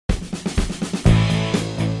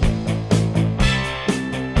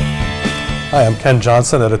Hi, I'm Ken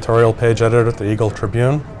Johnson, editorial page editor at the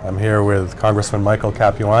Eagle-Tribune. I'm here with Congressman Michael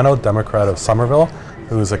Capuano, Democrat of Somerville,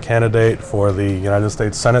 who is a candidate for the United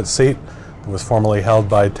States Senate seat that was formerly held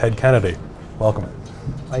by Ted Kennedy. Welcome.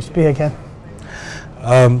 Nice to be here, Ken.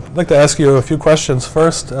 I'd like to ask you a few questions.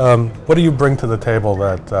 First, what do you bring to the table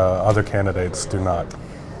that other candidates do not?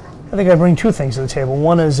 I think I bring two things to the table.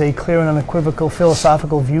 One is a clear and unequivocal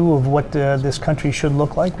philosophical view of what this country should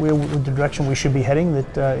look like, the direction we should be heading,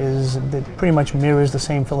 that pretty much mirrors the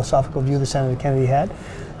same philosophical view that Senator Kennedy had.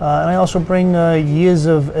 And I also bring years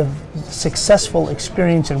of successful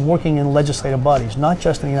experience in working in legislative bodies, not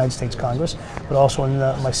just in the United States Congress, but also in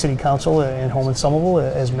my city council and home in Somerville,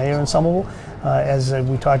 as mayor in Somerville, as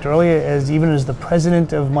we talked earlier, even as the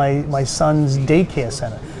president of my son's daycare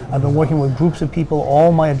center. I've been working with groups of people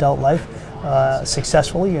all my adult life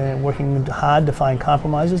successfully and working hard to find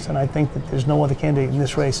compromises, and I think that there's no other candidate in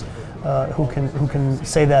this race who can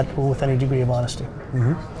say that with any degree of honesty.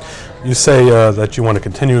 Mm-hmm. You say that you want to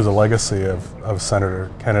continue the legacy of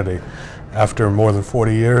Senator Kennedy after more than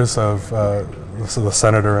 40 years of the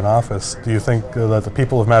senator in office. Do you think that the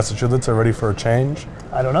people of Massachusetts are ready for a change?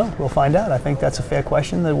 I don't know. We'll find out. I think that's a fair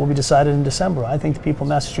question that will be decided in December. I think the people of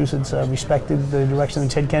Massachusetts respected the direction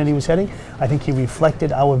that Ted Kennedy was heading. I think he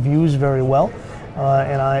reflected our views very well.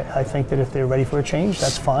 And I think that if they're ready for a change,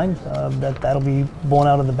 that's fine. That'll be born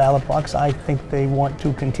out of the ballot box. I think they want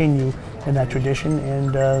to continue in that tradition,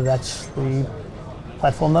 and that's the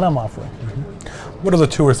platform that I'm offering. Mm-hmm. What are the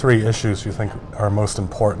two or three issues you think are most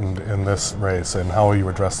important in this race, and how will you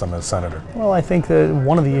address them as senator? Well, I think that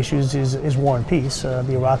one of the issues is war and peace,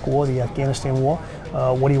 the Iraq War, the Afghanistan War.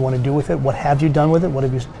 What do you want to do with it? What have you done with it? What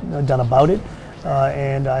have you done about it?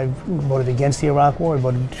 And I voted against the Iraq War. I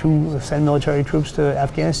voted to send military troops to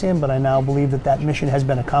Afghanistan, but I now believe that mission has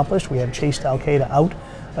been accomplished. We have chased Al-Qaeda out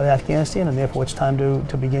of Afghanistan, and therefore it's time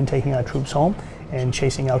to begin taking our troops home and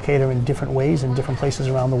chasing Al-Qaeda in different ways in different places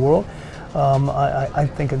around the world. I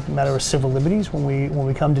think it's a matter of civil liberties. When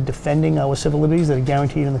we come to defending our civil liberties that are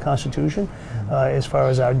guaranteed in the Constitution, as far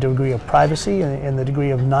as our degree of privacy and the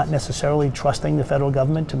degree of not necessarily trusting the federal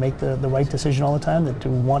government to make the right decision all the time, that to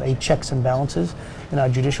want a checks and balances in our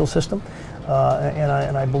judicial system.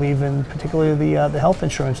 And I believe in particularly the health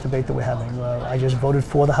insurance debate that we're having. I just voted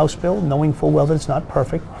for the House bill, knowing full well that it's not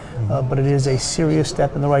perfect, but it is a serious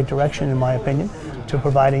step in the right direction, in my opinion, to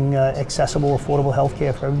providing accessible, affordable health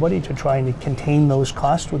care for everybody, to trying to contain those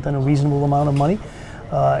costs within a reasonable amount of money.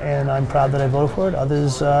 And I'm proud that I voted for it.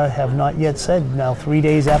 Others have not yet said, now 3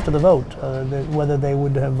 days after the vote, whether they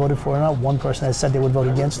would have voted for it or not. One person has said they would vote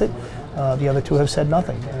against it. The other two have said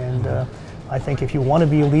nothing. And I think if you want to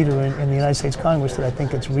be a leader in the United States Congress, that I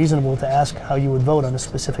think it's reasonable to ask how you would vote on a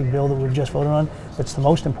specific bill that we've just voted on. That's the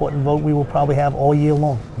most important vote we will probably have all year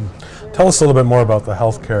long. Tell us a little bit more about the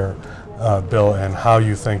health care bill and how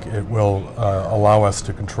you think it will allow us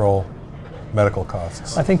to control medical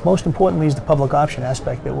costs. I think most importantly is the public option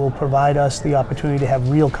aspect that will provide us the opportunity to have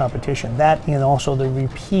real competition. That and also the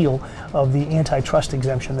repeal of the antitrust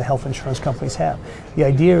exemption the health insurance companies have. The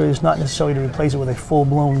idea is not necessarily to replace it with a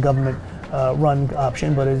full-blown government run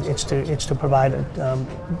option, but it's to provide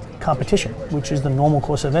competition, which is the normal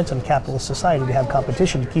course of events in a capitalist society, to have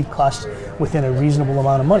competition to keep costs within a reasonable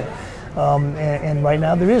amount of money. And right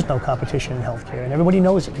now there is no competition in healthcare, and everybody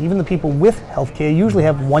knows it. Even the people with healthcare usually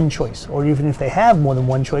have one choice, or even if they have more than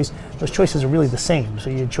one choice, those choices are really the same. So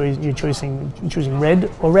you're choosing red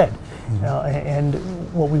or red. And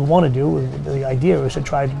what we want to do, the idea is to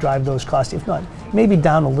try to drive those costs, if not maybe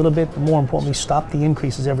down a little bit, but more importantly stop the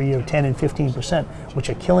increases every year of 10 and 15%, which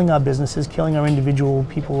are killing our businesses, killing our individual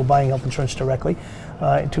people who are buying health insurance directly,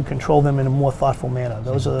 to control them in a more thoughtful manner.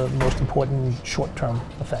 Those are the most important short-term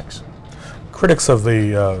effects. Critics of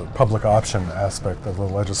the public option aspect of the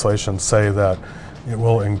legislation say that it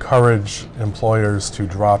will encourage employers to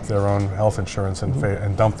drop their own health insurance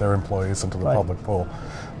and dump their employees into the public pool.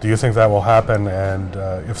 Do you think that will happen, and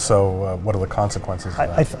if so, what are the consequences of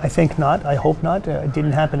that? I think not. I hope not. It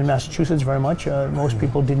didn't happen in Massachusetts very much. Most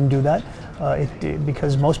people didn't do that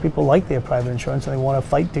because most people like their private insurance and they want to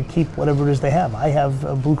fight to keep whatever it is they have. I have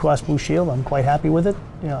a Blue Cross Blue Shield. I'm quite happy with it.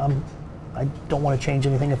 I don't want to change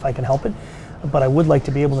anything if I can help it, but I would like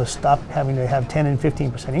to be able to stop having to have 10 and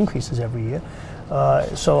 15% increases every year.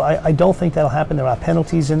 So I don't think that'll happen. There are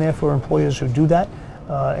penalties in there for employers who do that.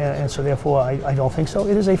 And so therefore I don't think so.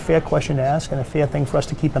 It is a fair question to ask and a fair thing for us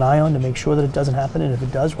to keep an eye on to make sure that it doesn't happen, and if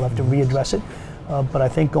it does, we'll have to readdress it. But I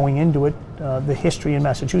think going into it, the history in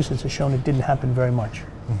Massachusetts has shown it didn't happen very much.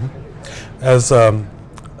 As a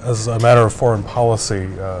matter of foreign policy,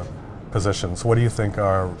 positions. What do you think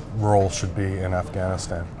our role should be in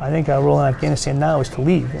Afghanistan? I think our role in Afghanistan now is to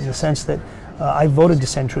leave, in the sense that I voted to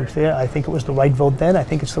send troops there. I think it was the right vote then. I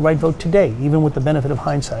think it's the right vote today, even with the benefit of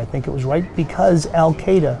hindsight. I think it was right because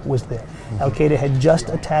Al-Qaeda was there. Al-Qaeda had just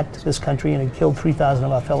attacked this country and had killed 3,000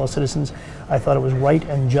 of our fellow citizens. I thought it was right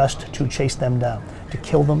and just to chase them down, to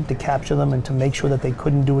kill them, to capture them, and to make sure that they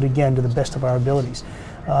couldn't do it again to the best of our abilities.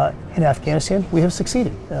 In Afghanistan, we have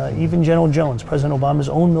succeeded. Even General Jones, President Obama's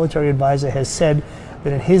own military advisor, has said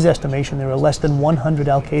that in his estimation there are less than 100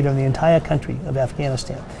 Al-Qaeda in the entire country of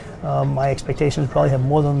Afghanistan. My expectations probably have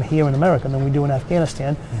more of them here in America than we do in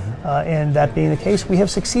Afghanistan. And that being the case, we have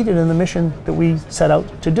succeeded in the mission that we set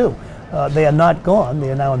out to do. They are not gone.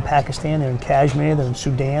 They are now in Pakistan, they're in Kashmir, they're in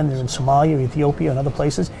Sudan, they're in Somalia, Ethiopia, and other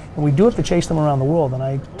places. And we do have to chase them around the world, and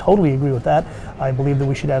I totally agree with that. I believe that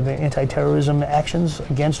we should have anti-terrorism actions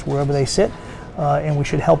against wherever they sit, and we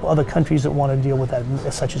should help other countries that want to deal with that,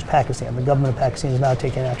 such as Pakistan. The government of Pakistan is now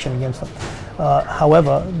taking action against them.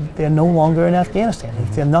 However, they're no longer in Afghanistan.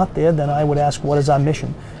 If they're not there, then I would ask, what is our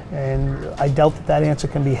mission? And I doubt that that answer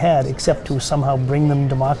can be had except to somehow bring them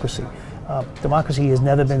democracy. Democracy has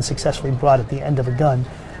never been successfully brought at the end of a gun,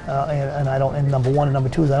 and I don't. And number one, and number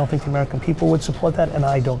two is I don't think the American people would support that, and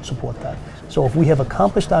I don't support that. So if we have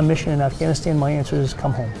accomplished our mission in Afghanistan, my answer is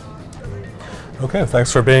come home. Okay, thanks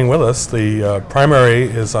for being with us. The primary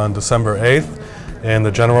is on December 8th, and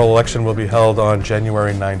the general election will be held on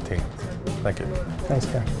January 19th. Thank you. Thanks,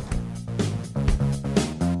 Karen.